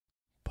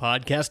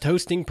Podcast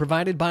hosting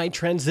provided by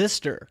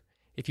Transistor.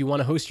 If you want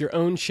to host your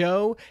own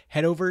show,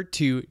 head over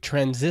to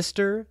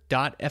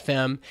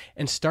transistor.fm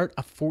and start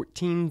a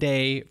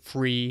 14-day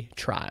free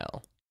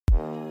trial.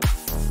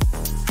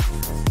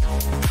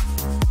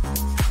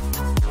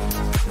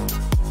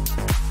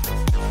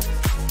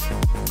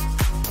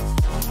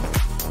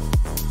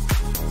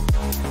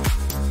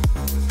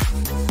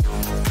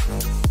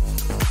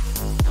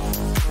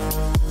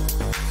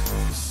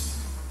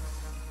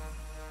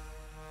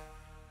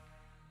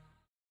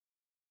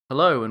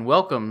 Hello and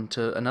welcome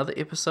to another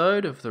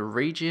episode of the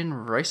Regen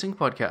Racing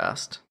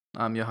Podcast.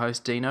 I'm your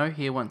host Dino,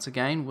 here once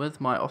again with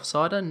my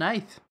offsider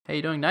Nath. How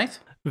you doing, Nath?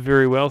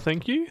 Very well,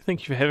 thank you. Thank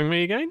you for having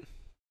me again.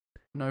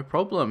 No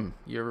problem.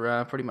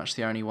 You're pretty much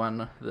the only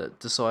one that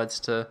decides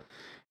to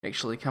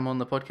actually come on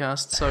the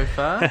podcast so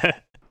far.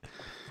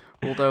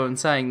 Although in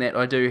saying that,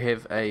 I do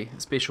have a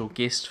special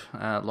guest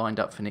lined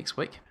up for next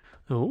week.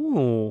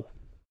 Ooh.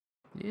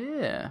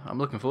 Yeah, I'm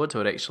looking forward to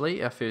it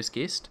actually, our first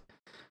guest.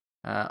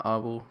 I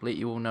will let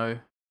you all know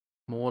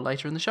more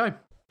later in the show.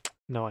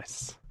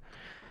 Nice.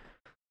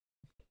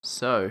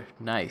 So,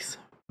 Nath,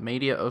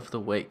 media of the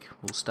week.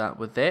 We'll start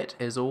with that,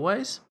 as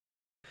always.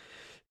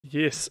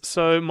 Yes,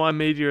 so my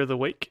media of the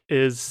week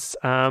is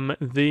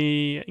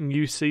the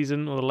new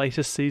season, or the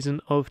latest season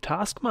of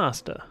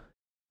Taskmaster.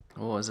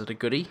 Oh, is it a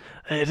goodie?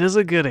 It is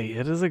a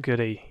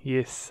goodie,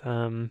 yes.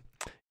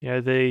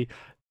 The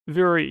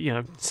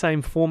very,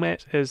 same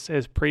format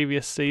as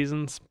previous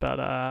seasons,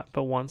 but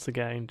once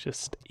again,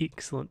 just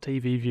excellent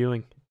TV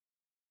viewing.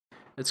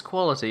 It's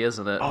quality,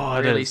 isn't it? Oh,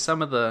 it really, is.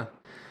 some of the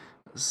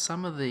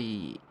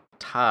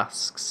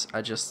tasks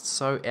are just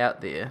so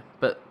out there,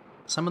 but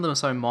some of them are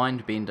so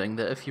mind-bending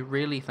that if you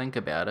really think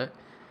about it,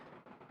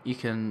 you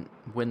can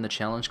win the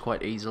challenge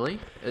quite easily.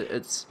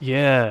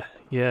 Yeah.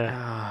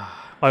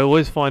 I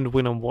always find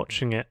when I'm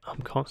watching it,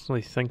 I'm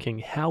constantly thinking,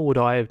 how would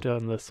I have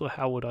done this, or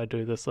how would I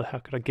do this, or how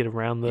could I get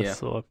around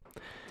this,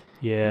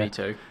 Me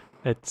too.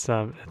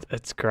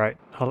 It's great.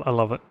 I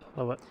love it.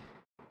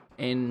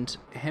 And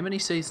how many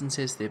seasons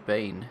has there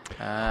been?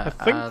 I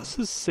think this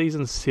is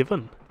season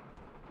 7.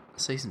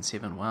 Season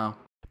 7, wow.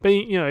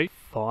 Been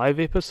 5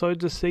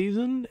 episodes a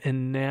season,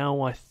 and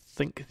now I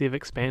think they've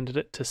expanded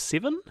it to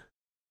 7.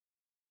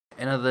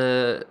 And are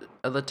the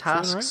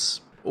tasks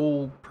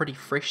all pretty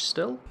fresh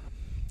still?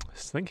 I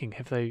was thinking,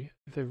 have they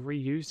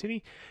reused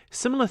any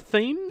similar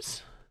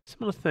themes?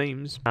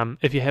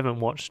 If you haven't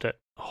watched it,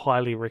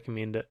 highly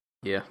recommend it.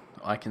 Yeah,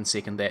 I can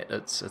second that.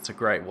 It's a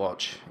great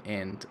watch,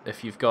 and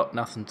if you've got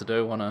nothing to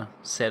do on a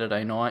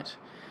Saturday night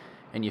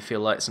and you feel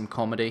like some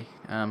comedy,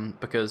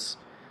 because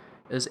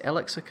is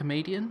Alex a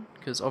comedian?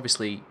 Because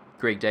obviously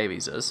Greg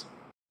Davies is.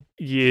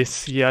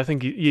 Yes, yeah, I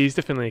think he's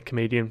definitely a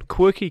comedian,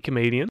 quirky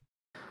comedian.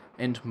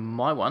 And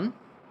my one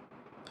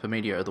for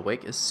media of the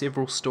week is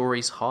Several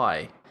Stories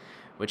High,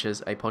 which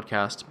is a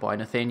podcast by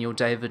Nathaniel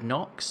David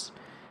Knox,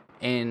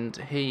 and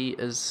he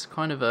is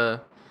kind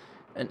of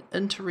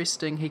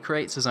he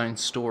creates his own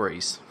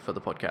stories for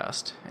the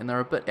podcast, and they're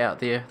a bit out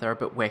there, they're a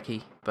bit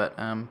wacky, but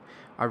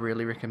I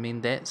really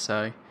recommend that.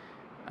 So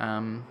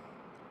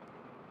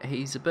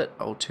he's a bit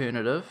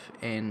alternative,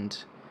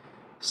 and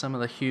some of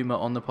the humour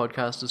on the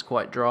podcast is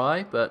quite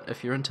dry, but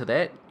if you're into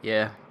that,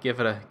 yeah, give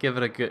it a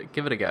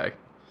go.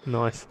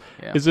 Nice.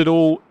 Yeah. Is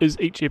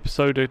each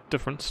episode a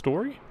different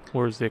story,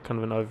 or is there kind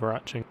of an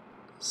overarching?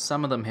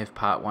 Some of them have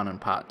part 1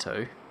 and part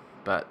 2,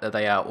 but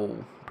they are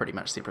all pretty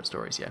much separate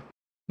stories, yeah.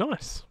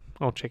 Nice.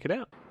 I'll check it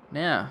out.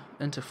 Now,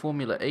 into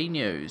Formula E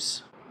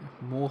news.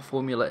 More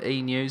Formula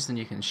E news than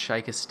you can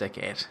shake a stick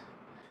at.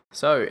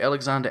 So,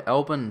 Alexander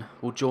Albon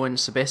will join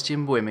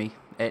Sebastian Buemi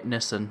at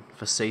Nissan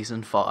for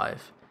Season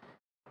 5.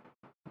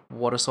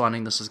 What a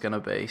signing this is going to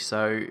be.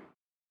 So,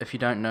 if you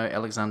don't know,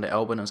 Alexander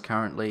Albon is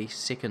currently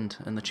second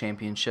in the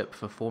championship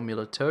for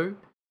Formula 2,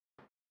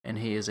 and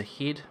he is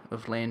ahead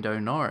of Lando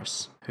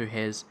Norris, who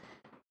has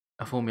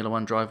a Formula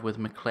 1 drive with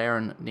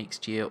McLaren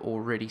next year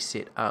already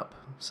set up.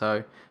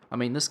 So, I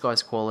mean, this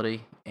guy's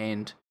quality,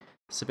 and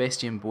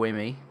Sebastian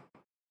Buemi,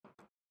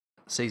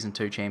 Season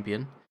 2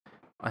 champion,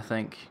 I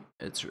think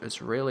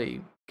it's really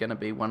going to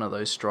be one of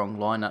those strong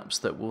lineups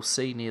that we'll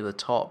see near the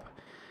top.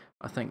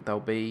 I think they'll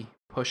be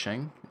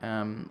pushing,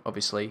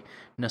 obviously,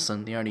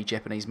 Nissan, the only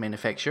Japanese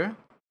manufacturer.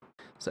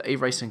 So,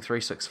 eRacing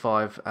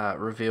 365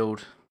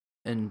 revealed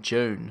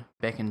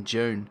back in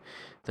June,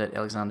 that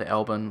Alexander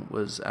Albon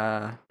was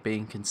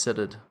being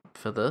considered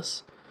for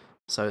this.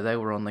 So they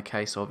were on the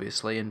case,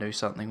 obviously, and knew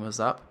something was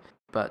up.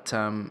 But,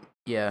 I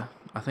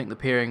think the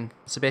pairing,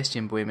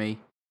 Sebastian Buemi,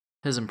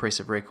 his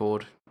impressive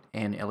record,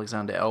 and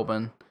Alexander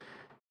Albon,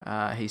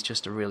 he's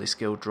just a really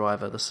skilled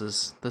driver. This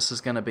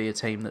is going to be a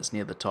team that's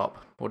near the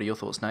top. What are your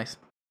thoughts, Nath?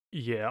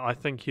 Yeah, I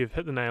think you've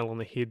hit the nail on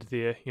the head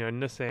there.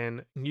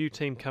 Nissan, new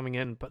team coming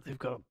in, but they've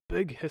got a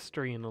big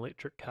history in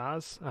electric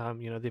cars.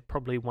 They're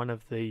probably one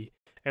of the,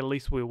 at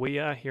least where we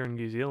are here in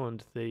New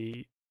Zealand,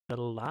 the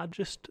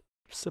largest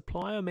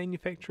supplier,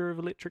 manufacturer of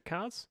electric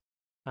cars.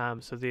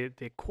 So they're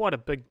quite a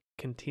big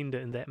contender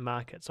in that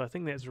market. So I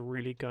think that's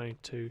really going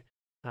to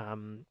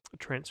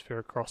transfer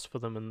across for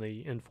them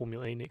in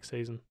Formula E next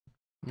season.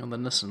 Well, the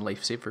Nissan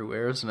Leaf's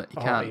everywhere, isn't it?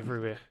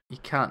 Everywhere. You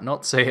can't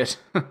not see it.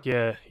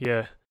 Yeah.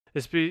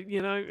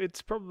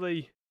 It's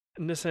probably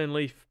Nissan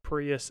Leaf,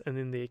 Prius, and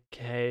then the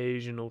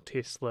occasional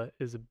Tesla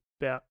is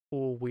about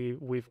all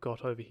we've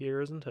got over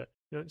here, isn't it?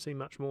 You don't see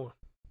much more.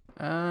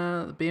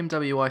 The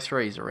BMW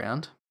i3 is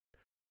around.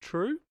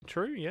 True.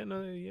 Yeah,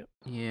 no, yeah.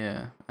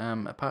 Yeah.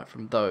 Apart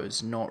from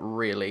those, not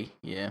really.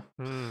 Yeah.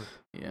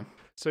 Yeah.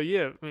 So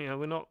yeah,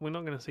 we're not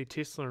going to see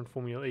Tesla in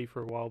Formula E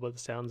for a while by the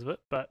sounds of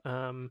it, but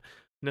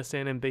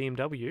Nissan and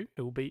BMW,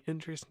 it will be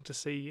interesting to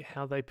see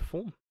how they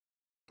perform.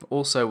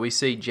 Also, we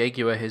see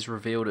Jaguar has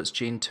revealed its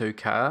Gen 2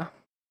 car.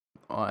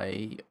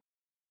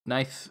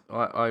 Nath,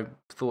 I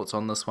thoughts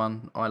on this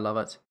one. I love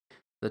it.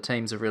 The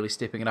teams are really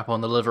stepping it up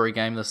on the livery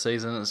game this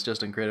season. It's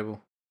just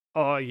incredible.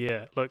 Oh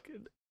yeah, look,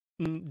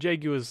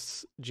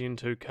 Jaguar's Gen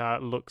 2 car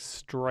looks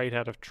straight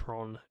out of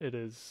Tron. It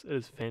is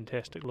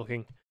fantastic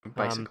looking.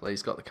 Basically,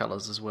 it's got the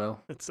colours as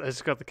well.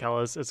 It's got the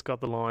colours, it's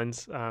got the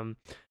lines.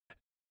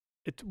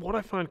 What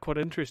I find quite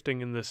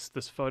interesting in this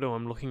photo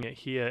I'm looking at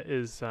here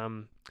is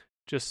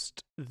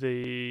just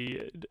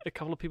a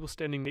couple of people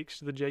standing next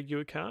to the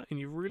Jaguar car, and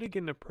you really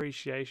get an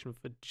appreciation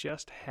for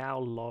just how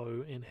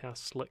low and how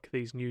slick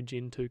these new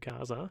Gen 2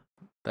 cars are.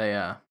 They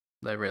are.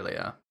 They really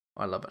are.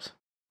 I love it.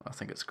 I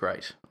think it's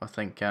great. I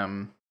think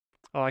I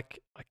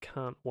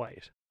can't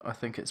wait. I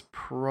think it's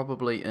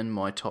probably in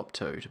my top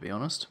 2, to be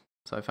honest,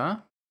 so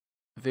far.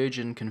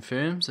 Virgin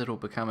confirms it'll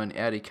become an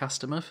Audi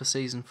customer for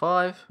Season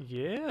 5.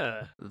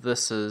 Yeah.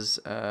 This is,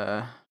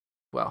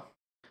 well,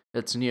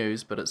 it's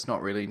news, but it's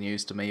not really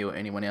news to me or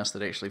anyone else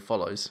that actually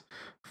follows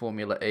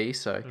Formula E.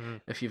 So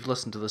if you've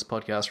listened to this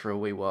podcast for a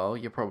wee while,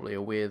 you're probably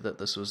aware that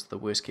this was the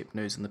worst kept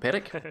news in the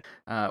paddock,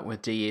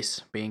 with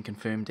DS being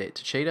confirmed at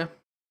Techeetah.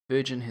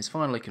 Virgin has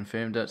finally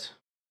confirmed it,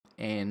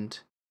 and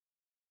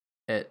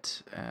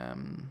it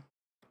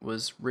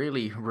was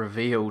really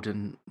revealed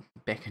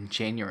back in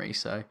January,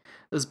 so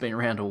this has been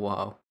around a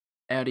while.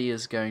 Audi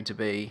is going to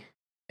be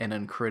an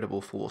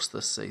incredible force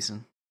this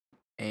season,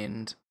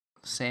 and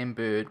Sam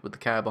Bird with the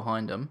car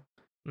behind him,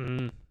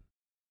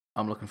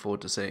 I'm looking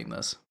forward to seeing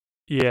this.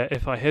 Yeah,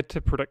 if I had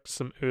to predict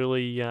some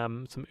early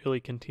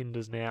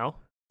contenders now,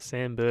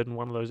 Sam Bird in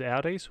one of those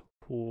Audis.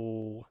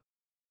 Ooh.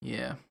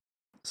 Yeah.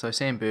 So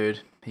Sam Bird,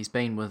 he's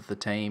been with the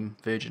team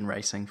Virgin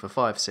Racing for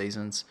 5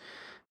 seasons.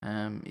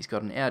 He's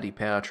got an Audi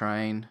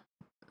powertrain,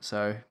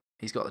 so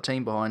he's got the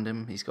team behind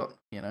him. He's got,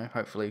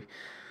 hopefully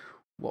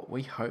what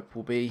we hope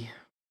will be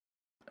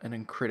an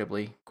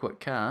incredibly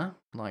quick car,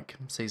 like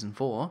Season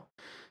 4,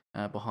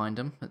 behind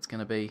him. It's going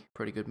to be a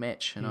pretty good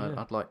match, and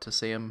I'd like to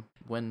see him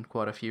win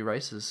quite a few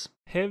races.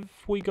 Have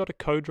we got a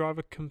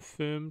co-driver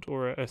confirmed,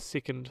 or the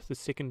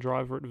second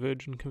driver at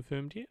Virgin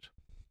confirmed yet?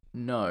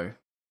 No,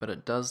 but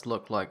it does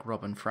look like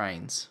Robin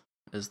Fraines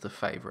is the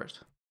favourite.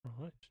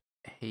 Right.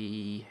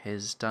 He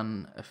has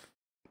done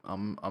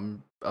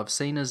I've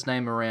seen his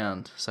name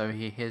around, so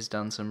he has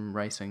done some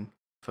racing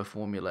for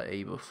Formula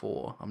E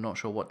before. I'm not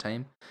sure what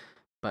team,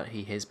 but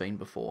he has been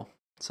before.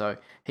 So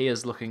he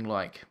is looking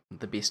like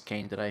the best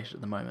candidate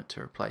at the moment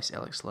to replace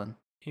Alex Lynn.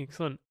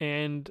 Excellent.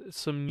 And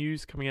some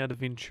news coming out of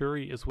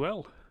Venturi as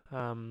well.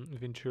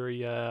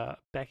 Venturi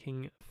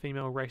backing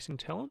female racing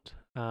talent.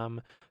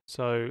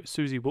 So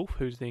Susie Wolf,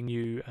 who's their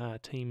new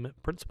team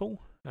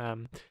principal,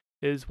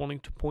 is wanting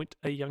to appoint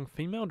a young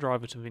female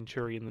driver to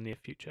Venturi in the near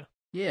future.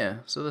 Yeah,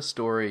 so this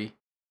story,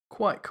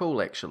 quite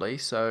cool actually.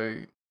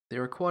 So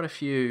there are quite a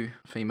few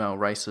female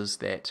racers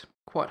that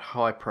quite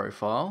high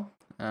profile,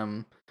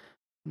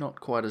 not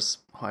quite as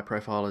high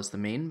profile as the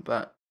men,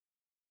 but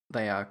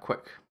they are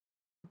quick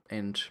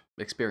and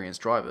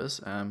experienced drivers.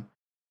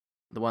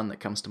 The one that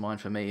comes to mind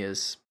for me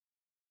is,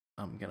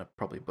 I'm going to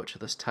probably butcher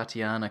this,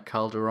 Tatiana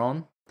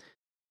Calderon,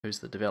 who's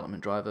the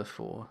development driver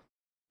for...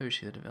 Who's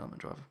she the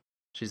development driver?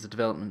 She's the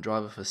development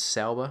driver for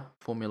Sauber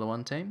Formula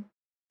 1 team.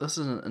 This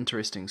is an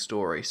interesting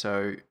story.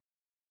 So,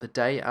 the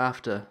day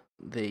after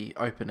the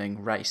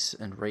opening race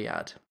in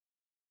Riyadh,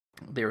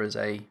 there is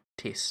a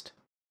test,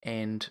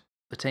 and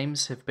the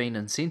teams have been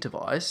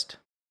incentivized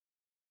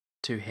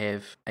to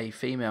have a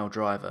female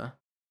driver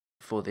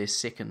for their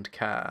second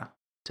car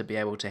to be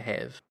able to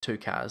have 2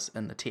 cars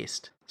in the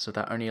test. So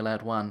they're only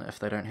allowed 1 if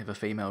they don't have a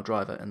female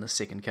driver in the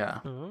second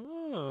car.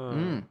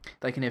 Oh.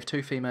 They can have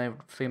 2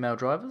 female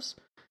drivers,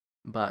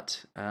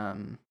 but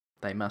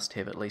they must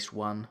have at least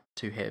 1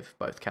 to have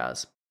both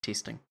cars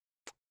testing.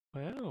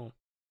 Wow.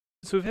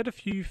 So we've had a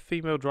few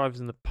female drivers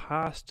in the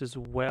past as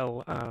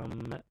well.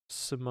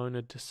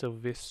 Simona de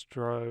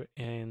Silvestro,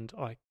 and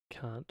I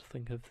can't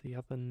think of the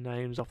other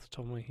names off the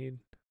top of my head.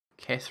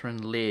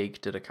 Catherine Legg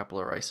did a couple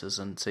of races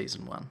in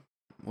Season 1.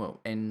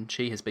 Well, and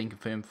she has been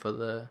confirmed for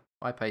the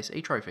iPace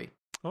E-Trophy.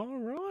 All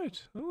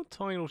right. Oh,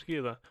 tying it all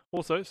together.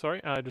 Also,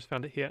 sorry, I just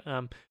found it here.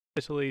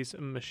 Italy's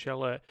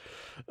Michele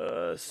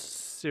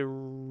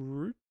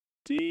Cerruti.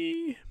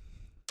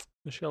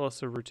 Michele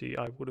Cerruti.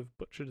 I would have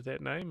butchered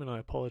that name, and I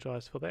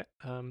apologise for that.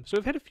 So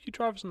we've had a few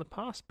drivers in the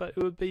past, but it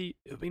would be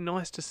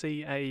nice to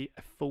see a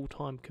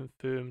full-time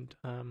confirmed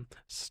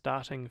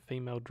starting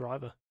female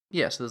driver.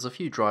 yeah, so there's a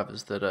few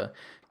drivers that are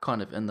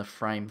kind of in the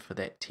frame for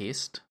that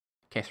test.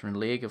 Catherine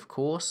Legg, of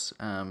course,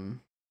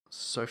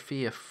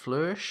 Sophia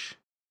Flörsch,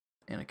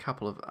 and a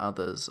couple of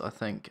others. I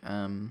think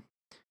Amna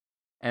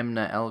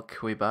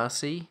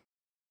El-Kwibasi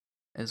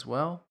as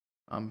well.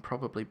 I'm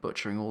probably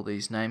butchering all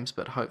these names,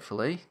 but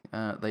hopefully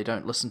they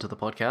don't listen to the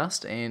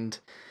podcast. And,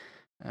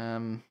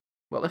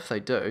 well, if they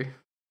do,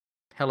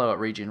 hello at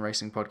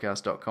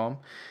regenracingpodcast.com,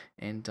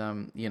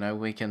 and,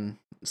 we can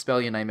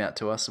spell your name out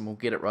to us and we'll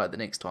get it right the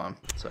next time.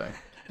 So,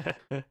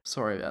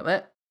 sorry about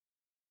that.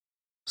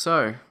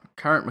 So,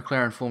 current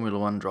McLaren Formula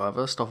 1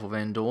 driver, Stoffel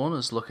van Dorn,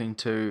 is looking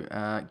to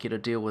get a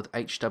deal with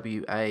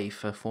HWA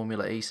for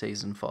Formula E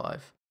Season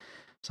 5.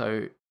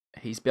 So,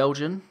 he's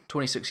Belgian,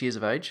 26 years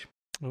of age.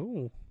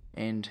 Ooh.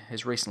 And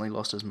has recently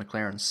lost his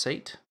McLaren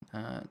seat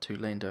to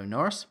Lando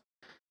Norris,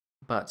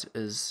 but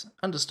is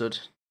understood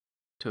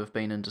to have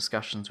been in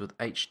discussions with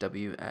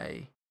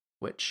HWA,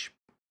 which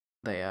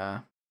they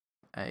are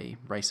a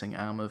racing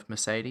arm of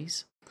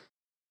Mercedes.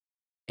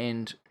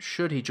 And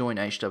should he join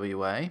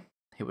HWA,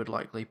 he would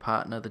likely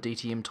partner the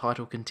DTM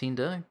title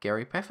contender,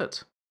 Gary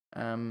Paffett.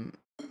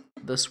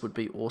 This would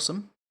be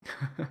awesome.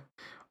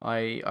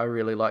 I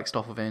really like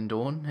Stoffel van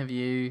Dorn. Have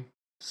you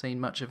seen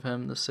much of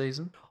him this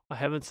season? I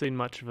haven't seen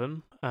much of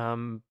him,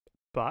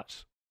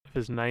 but if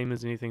his name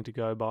is anything to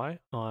go by,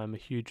 I'm a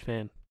huge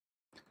fan.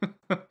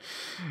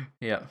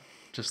 Yeah,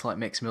 just like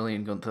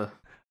Maximilian Gunther.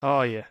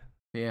 Oh, yeah.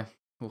 Yeah,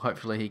 well,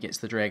 hopefully he gets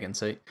the dragon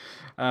seat.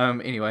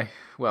 Anyway,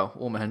 well,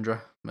 or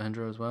Mahindra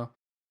as well.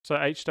 So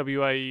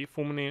HWA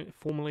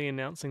formally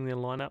announcing their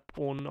lineup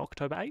on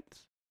October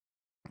 8th?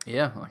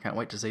 Yeah, I can't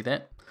wait to see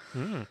that.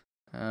 Mm.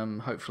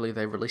 Hopefully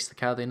they release the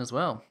car then as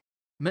well.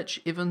 Mitch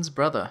Evans'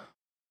 brother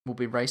will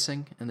be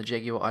racing in the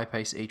Jaguar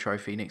I-Pace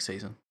E-Trophy next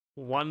season.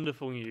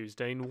 Wonderful news,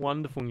 Dean.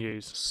 Wonderful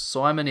news.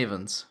 Simon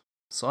Evans.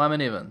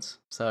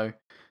 So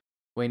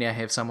we now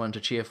have someone to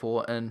cheer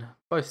for in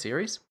both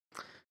series.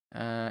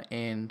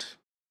 And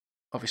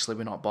obviously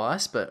we're not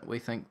biased, but we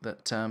think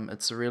that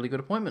it's a really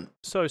good appointment.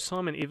 So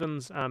Simon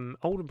Evans,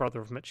 older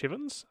brother of Mitch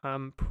Evans,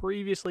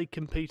 previously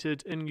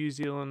competed in New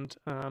Zealand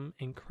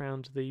and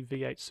crowned the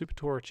V8 Super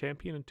Tourer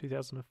champion in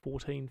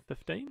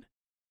 2014-15.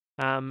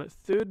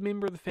 Third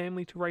member of the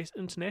family to race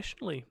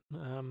internationally.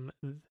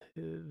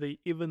 The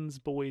Evans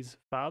boys'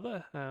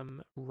 father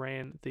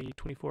ran the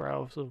 24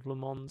 Hours of Le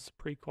Mans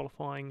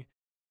pre-qualifying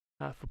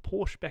for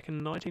Porsche back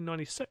in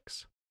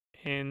 1996.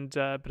 And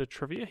a bit of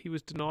trivia, he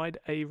was denied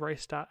a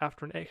race start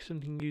after an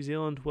accident in New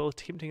Zealand while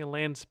attempting a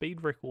land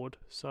speed record.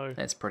 So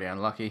that's pretty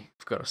unlucky,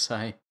 I've got to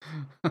say.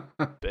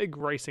 Big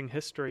racing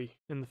history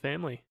in the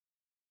family.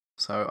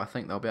 So I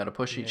think they'll be able to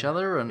push each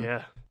other, and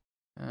yeah.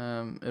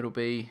 It'll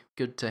be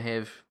good to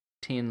have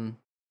 10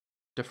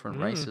 different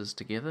races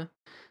together.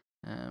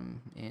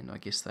 And I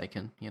guess they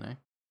can,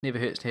 never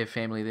hurts to have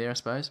family there, I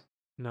suppose.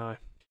 No.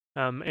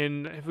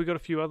 And have we got a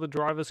few other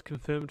drivers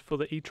confirmed for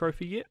the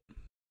E-Trophy yet?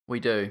 We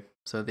do.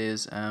 So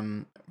there's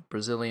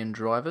Brazilian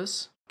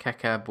drivers,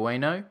 Kaká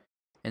Bueno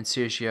and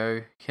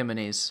Sergio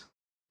Jimenez.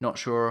 Not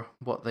sure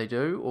what they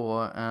do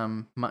or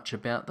much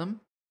about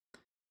them.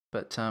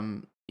 But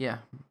a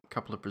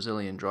couple of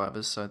Brazilian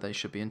drivers, so they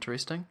should be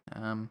interesting.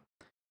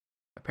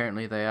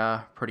 Apparently they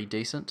are pretty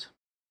decent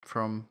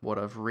from what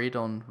I've read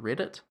on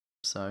Reddit.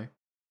 So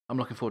I'm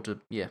looking forward to,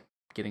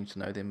 getting to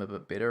know them a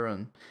bit better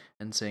and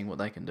seeing what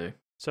they can do.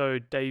 So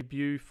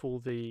debut for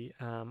the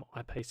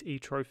I-Pace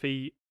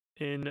E-Trophy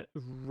in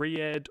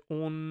Riyadh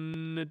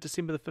on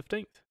December the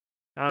 15th.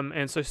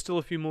 And so still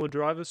a few more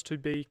drivers to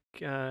be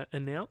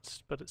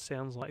announced, but it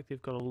sounds like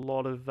they've got a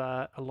lot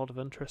of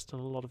interest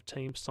and a lot of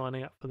teams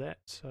signing up for that.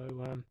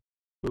 So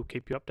we'll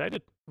keep you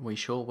updated. We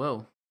sure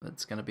will.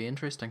 It's going to be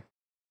interesting.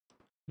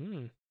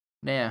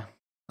 Now,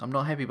 I'm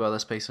not happy by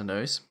this piece of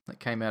news that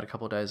came out a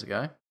couple of days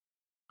ago.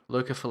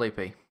 Luca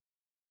Filippi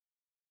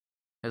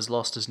has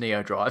lost his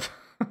Neo drive.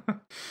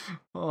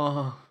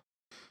 I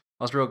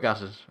was real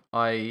gutted.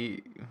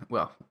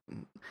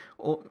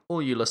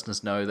 All you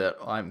listeners know that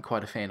I'm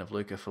quite a fan of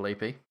Luca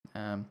Filippi.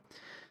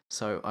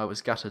 So I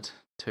was gutted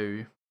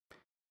to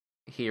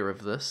hear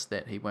of this,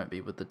 that he won't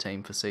be with the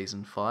team for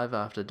Season 5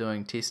 after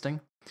doing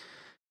testing.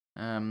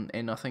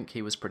 And I think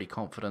he was pretty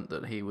confident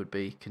that he would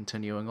be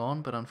continuing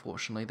on, but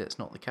unfortunately that's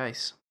not the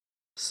case.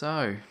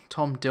 So,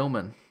 Tom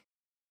Dillman,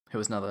 who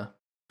is another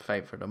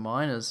favourite of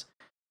mine, is,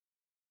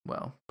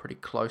 pretty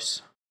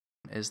close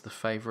as the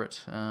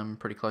favourite,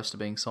 pretty close to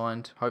being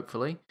signed,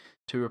 hopefully,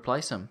 to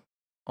replace him.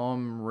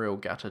 I'm real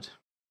gutted,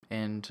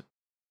 and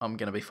I'm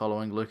going to be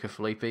following Luca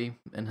Filippi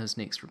in his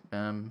next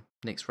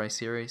race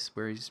series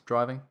where he's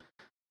driving.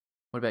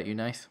 What about you,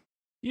 Nath?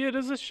 Yeah, it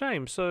is a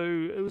shame. So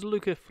it was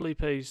Luca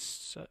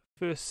Filippi's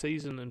first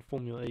season in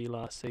Formula E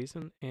last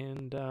season,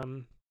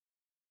 and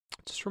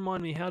just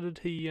remind me, how did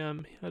he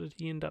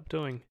end up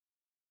doing?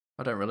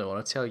 I don't really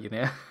want to tell you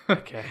now.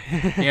 Okay.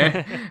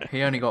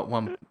 He only got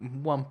one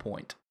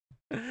point.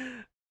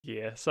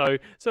 Yeah, so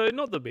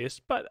not the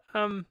best, but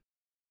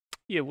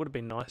it would have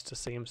been nice to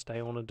see him stay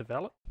on and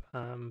develop.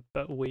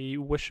 But we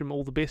wish him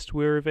all the best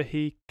wherever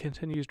he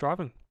continues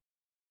driving.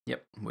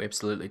 Yep, we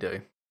absolutely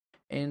do.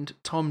 And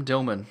Tom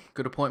Dillman,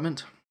 good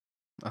appointment.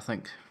 I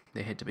think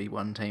there had to be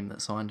one team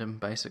that signed him,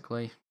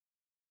 basically.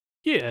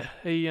 Yeah,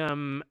 he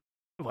only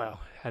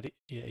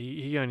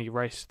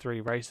raced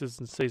 3 races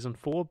in season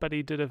 4, but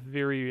he did a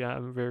very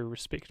very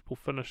respectable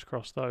finish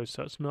across those.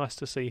 So it's nice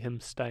to see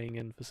him staying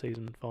in for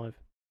season 5.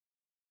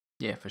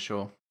 Yeah, for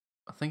sure.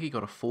 I think he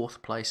got a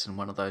 4th place in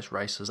one of those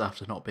races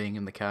after not being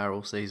in the car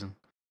all season.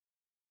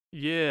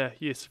 Yeah,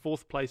 yes,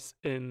 4th place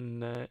in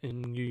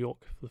New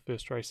York for the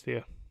first race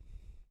there.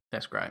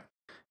 That's great.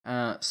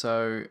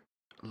 So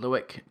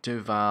Loic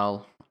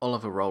Duval,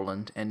 Oliver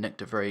Rowland, and Nick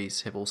De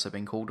Vries have also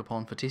been called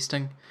upon for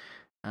testing.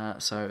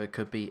 So it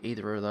could be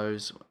either of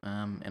those.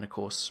 And of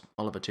course,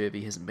 Oliver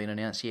Turvey hasn't been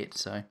announced yet.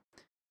 So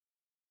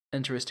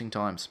interesting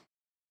times.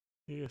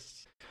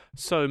 Yes.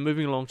 So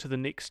moving along to the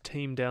next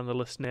team down the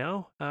list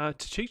now,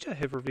 Techeetah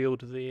have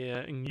revealed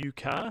their new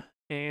car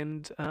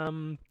and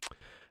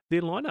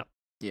their lineup.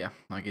 Yeah,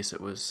 I guess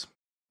it was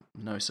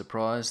no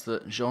surprise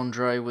that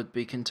Gendre would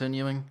be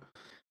continuing.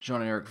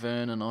 Jean-Eric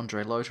Verne and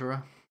Andre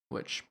Lotterer,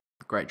 which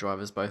great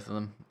drivers, both of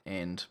them.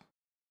 And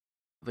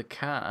the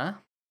car,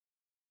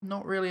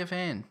 not really a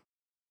fan.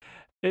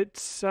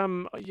 It's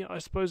I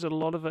suppose a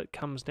lot of it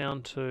comes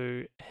down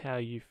to how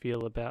you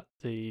feel about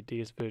the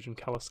DS Virgin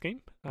color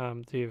scheme.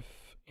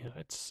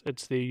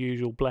 It's their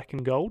usual black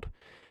and gold.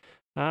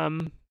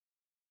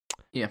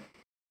 Yeah.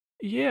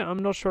 Yeah, I'm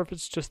not sure if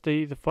it's just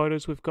the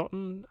photos we've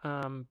gotten,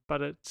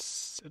 but it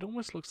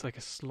almost looks like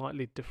a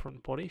slightly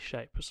different body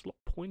shape. It's a lot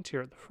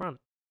pointier at the front.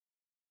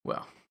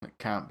 Well, it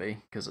can't be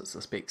because it's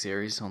the spec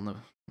series on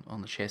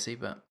the chassis,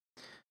 but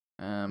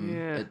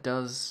it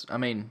does. I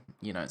mean,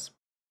 it's.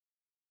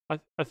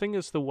 I think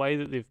it's the way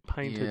that they've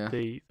painted Yeah.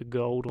 the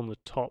gold on the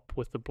top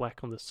with the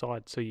black on the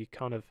side, so you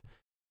kind of,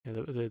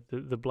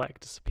 the black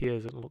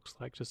disappears and it looks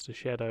like just a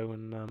shadow.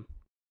 And I'm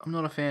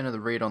not a fan of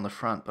the red on the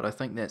front, but I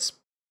think that's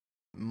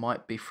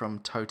might be from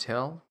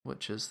Total,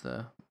 which is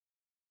the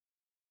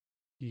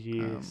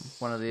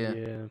one of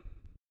their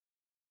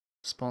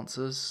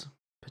sponsors,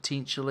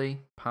 potentially.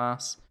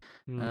 Pass.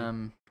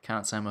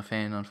 Can't say I'm a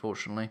fan,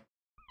 unfortunately.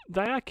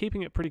 They are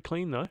keeping it pretty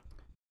clean though.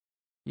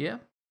 Yeah.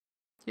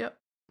 Yep.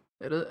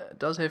 It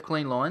does have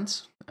clean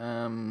lines.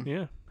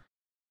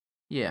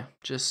 Yeah,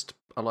 just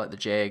I like the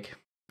Jag.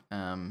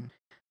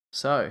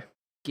 So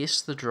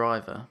guess the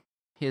driver.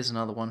 Here's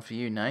another one for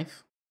you,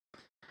 Nath.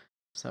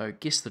 So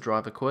guess the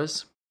driver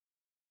quiz.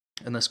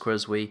 In this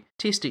quiz, we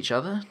test each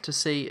other to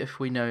see if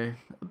we know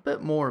a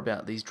bit more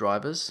about these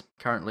drivers.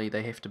 Currently,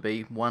 they have to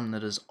be one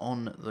that is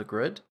on the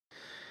grid.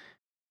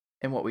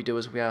 And what we do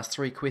is we ask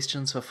 3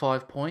 questions for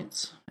 5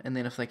 points, and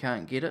then if they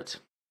can't get it,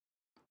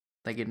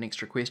 they get an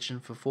extra question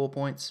for 4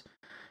 points,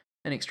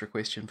 an extra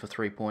question for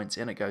 3 points,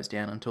 and it goes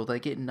down until they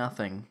get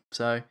nothing.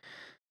 So,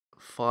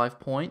 5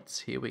 points,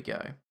 here we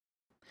go.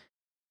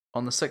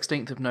 On the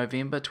 16th of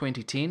November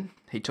 2010,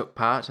 he took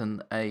part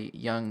in a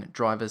young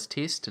driver's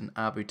test in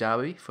Abu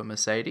Dhabi for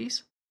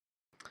Mercedes.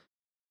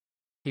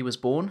 He was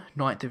born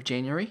 9th of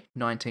January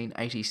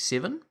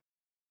 1987,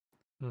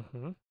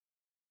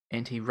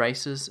 and he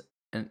races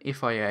an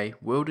FIA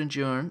World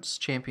Endurance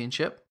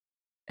Championship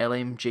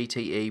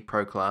LMGTE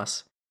Pro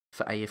Class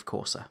for AF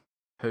Corsa.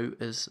 Who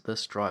is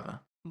this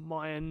driver?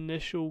 My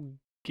initial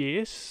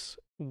guess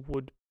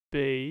would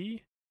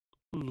be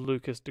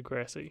Lucas de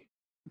Grassi.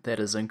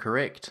 That is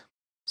incorrect.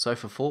 So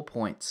for 4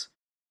 points,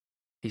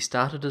 he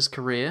started his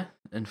career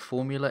in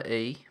Formula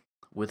E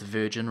with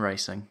Virgin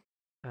Racing.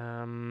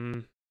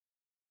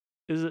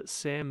 Is it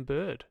Sam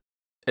Bird?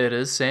 It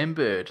is Sam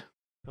Bird.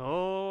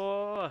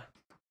 Oh,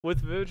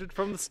 with Virgin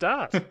from the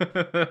start.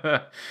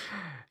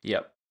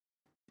 Yep.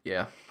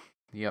 Yeah.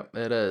 Yep,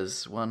 it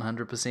is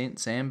 100%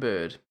 Sam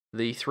Bird.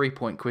 The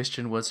 3-point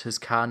question was his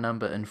car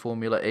number in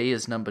Formula E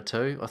is number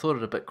 2. I thought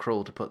it a bit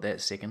cruel to put that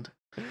second.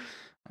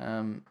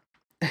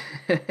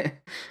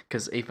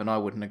 Because even I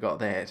wouldn't have got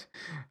that.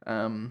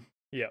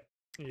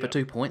 For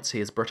 2 points, he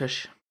is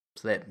British,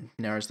 so that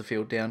narrows the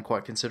field down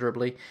quite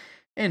considerably.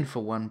 And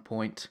for 1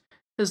 point,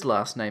 his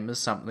last name is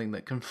something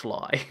that can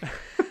fly.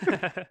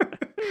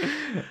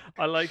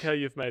 I like how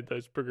you've made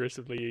those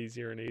progressively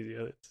easier and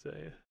easier.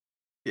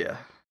 Yeah,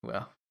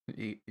 well,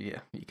 you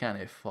can't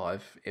have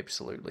 5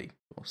 absolutely,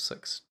 or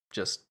 6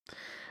 just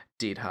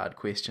dead hard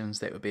questions.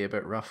 That would be a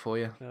bit rough for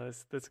you. No,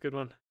 that's a good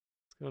one.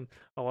 Oh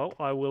well,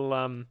 I will.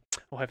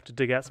 I'll have to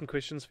dig out some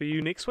questions for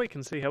you next week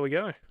and see how we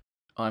go.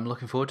 I'm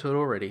looking forward to it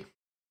already.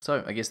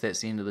 So I guess that's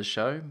the end of the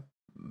show.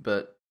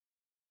 But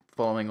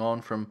following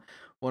on from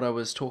what I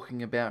was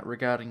talking about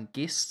regarding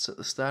guests at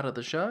the start of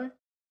the show,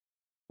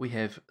 we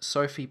have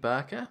Sophie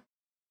Barker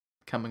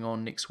coming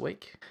on next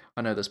week.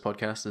 I know this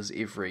podcast is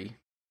every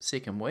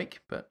second week,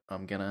 but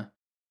I'm gonna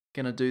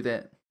do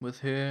that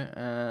with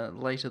her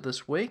later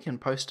this week and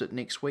post it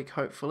next week,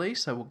 hopefully.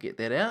 So we'll get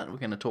that out. We're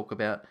going to talk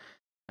about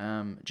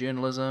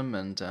journalism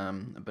and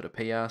a bit of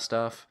PR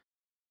stuff,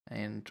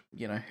 and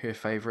her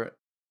favourite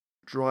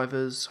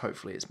drivers.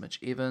 Hopefully it's Mitch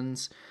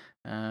Evans,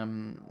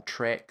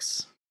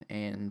 tracks,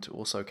 and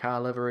also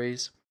car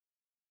liveries.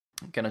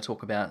 I'm going to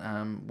talk about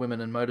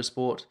women in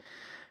motorsport,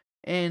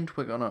 and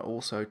we're going to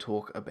also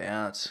talk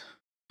about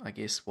I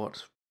guess,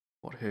 what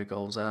her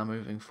goals are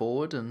moving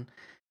forward,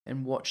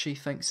 and what she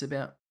thinks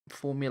about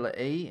Formula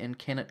E, and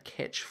can it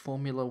catch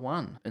Formula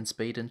One in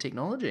speed and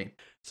technology.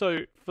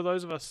 So, for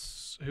those of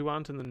us who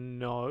aren't in the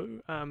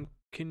know,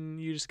 can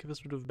you just give us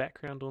a bit of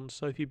background on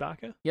Sophie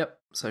Barker? Yep,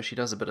 so she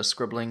does a bit of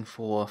scribbling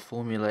for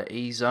Formula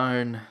E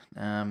Zone,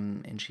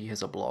 and she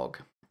has a blog.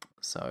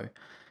 So,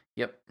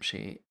 yep,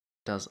 she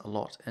does a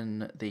lot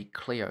in the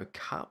Clio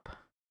Cup,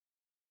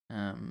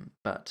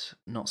 but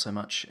not so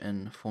much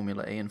in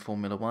Formula E and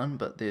Formula One,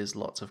 but there's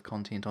lots of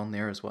content on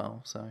there as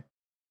well. So,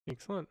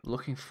 Excellent.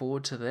 looking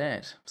forward to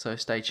that. So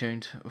stay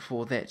tuned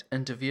for that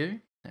interview.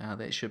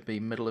 That should be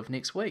middle of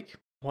next week.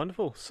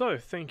 Wonderful. So,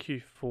 thank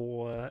you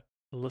for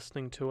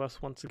listening to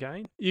us once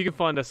again. You can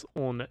find us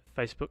on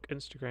Facebook,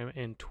 Instagram,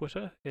 and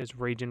Twitter as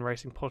Regen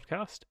Racing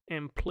Podcast.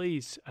 And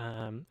please,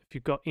 if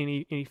you've got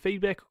any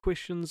feedback or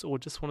questions, or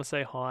just want to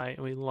say hi,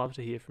 we'd love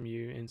to hear from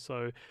you. And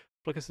so,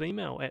 flick us an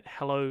email at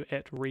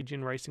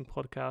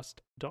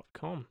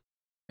hello@regenracingpodcast.com.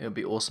 It would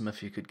be awesome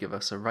if you could give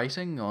us a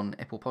rating on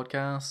Apple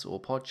Podcasts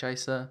or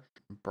Podchaser,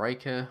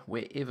 Breaker,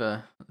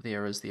 wherever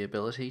there is the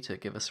ability to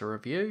give us a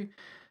review.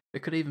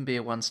 It could even be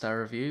a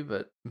 1-star review,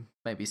 but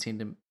maybe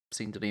send an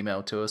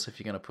email to us if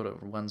you're going to put a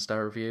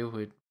 1-star review.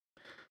 We'd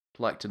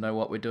like to know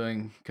what we're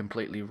doing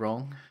completely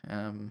wrong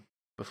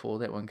before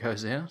that one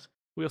goes out.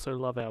 We also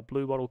love our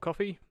Blue Bottle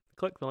coffee.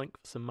 Click the link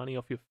for some money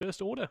off your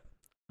first order.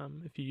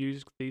 If you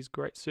use these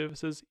great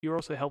services, you're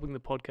also helping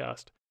the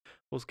podcast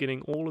whilst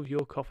getting all of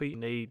your coffee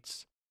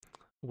needs.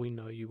 We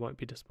know you won't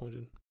be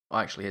disappointed.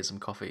 I actually had some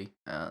coffee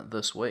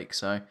this week,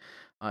 so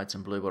I had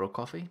some Blue Bottle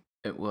coffee.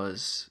 It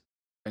was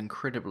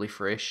incredibly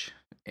fresh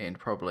and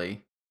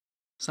probably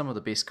some of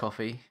the best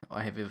coffee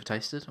I have ever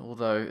tasted,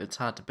 although it's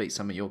hard to beat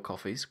some of your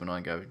coffees when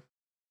I go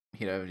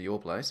head over to your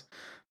place,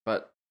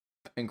 but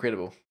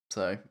incredible,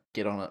 so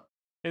get on it.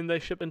 And they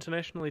ship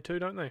internationally too,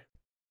 don't they?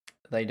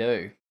 They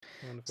do.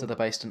 Wonderful. So they're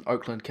based in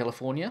Oakland,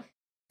 California.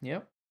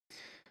 Yep.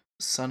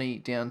 Sunny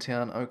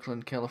downtown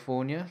Oakland,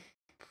 California,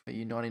 for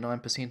you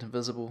 99%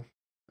 invisible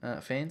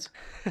fans.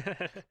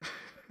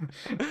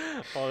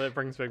 Oh, that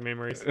brings back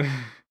memories.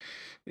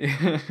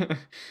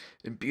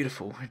 In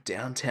beautiful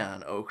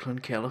downtown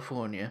Oakland,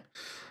 California.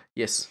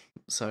 Yes,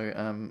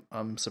 so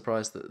I'm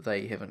surprised that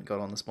they haven't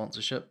got on the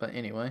sponsorship, but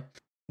anyway,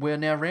 we're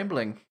now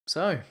rambling.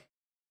 So,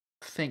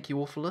 thank you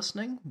all for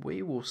listening.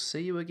 We will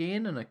see you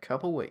again in a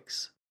couple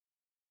weeks.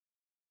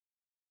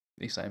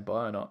 Are you saying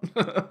bye or not?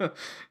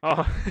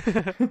 Oh.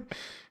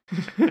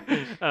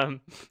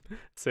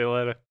 See you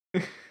later.